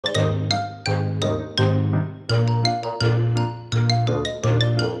A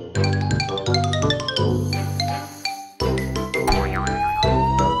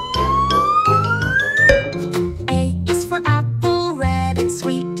is for apple, red and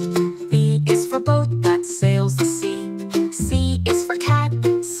sweet. B is for boat that sails the sea. C is for cat,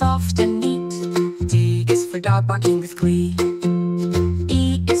 soft and neat. D is for dog barking with glee.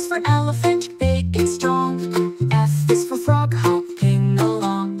 E is for elephant, big and strong. F is for frog hopping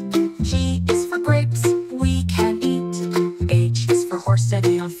along. G is for grapes we can eat. H is for horse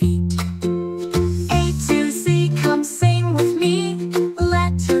steady on feet. A to Z, come sing with me.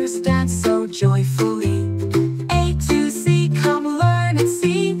 Letters dance so joyfully. A to Z, come learn and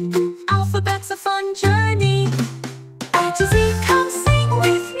see. Alphabet's a fun journey. A to Z, come sing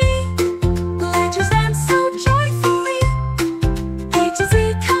with me. Letters dance so joyfully. A to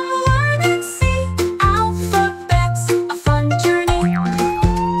Z, come learn and see. Alphabet's a fun journey.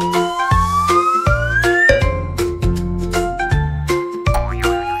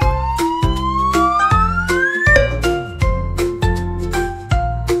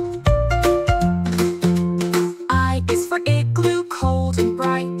 I is for igloo, cold and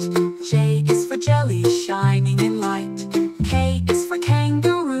bright. J is for jelly, shining in light. K is for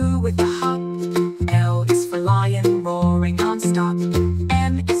kangaroo with a hop. L is for lion, roaring non-stop.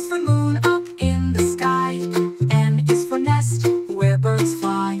 M is for moon up in the sky. N is for nest, where birds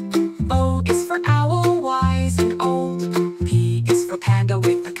fly. O is for owl, wise and old. P is for panda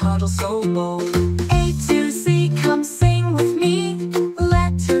with a cuddle so bold. A to Z, come sing with me.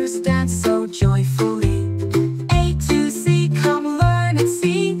 Letters dance so joyfully. A to Z, come learn and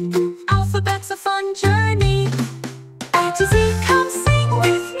see. Alphabet's a fun journey. A to Z, come sing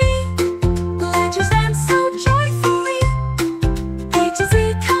with me. Letters dance so joyfully. A to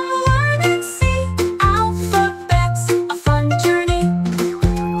Z, come learn and see. Alphabet's a fun journey.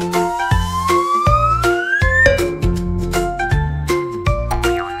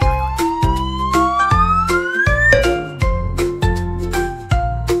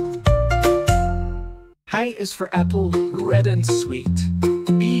 A is for apple, red and sweet.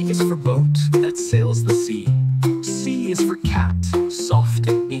 B is for boat that sails the sea. C is for cat, soft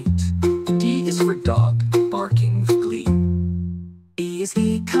and neat. D is for dog, barking with glee. E is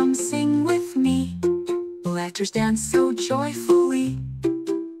he, come sing with me. Letters dance so joyfully.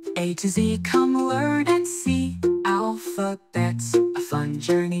 A to Z, come learn and see. Alphabet's a fun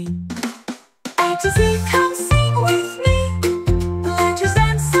journey. A to Z, come sing with me. Letters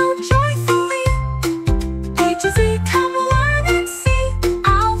dance so joyfully. A to Z, come learn and see.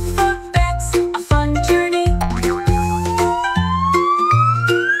 Alphabet's a fun journey.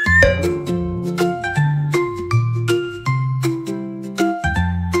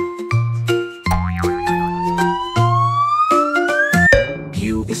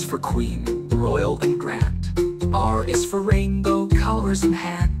 U is for queen, royal and grand. R is for rainbow, colors in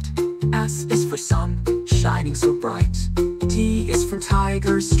hand. S is for sun, shining so bright. T is for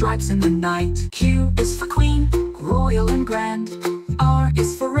tiger, stripes in the night. Q is for queen, royal and grand. R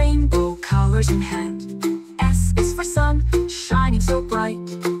is for rainbow, colors in hand. S is for sun, shining so bright.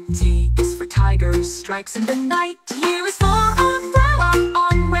 T is for tiger, stripes in the night. U is for umbrella,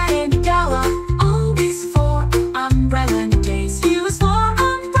 on red and yellow. O is for umbrella and days. U is for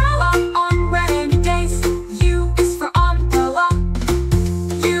umbrella, on red and days. U is for umbrella.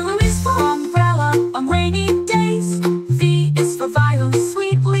 U is for umbrella, on rainy days. V is for violin,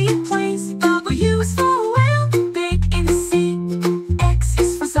 sweetly plays. W is for whale, big in the sea. X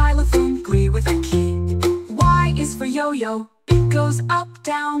is for xylophone, glee with a key. Y is for yo-yo, it goes up,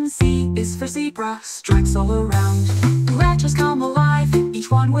 down. Z is for zebra, stripes all around. Letters come alive,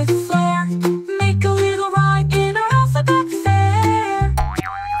 each one with flair.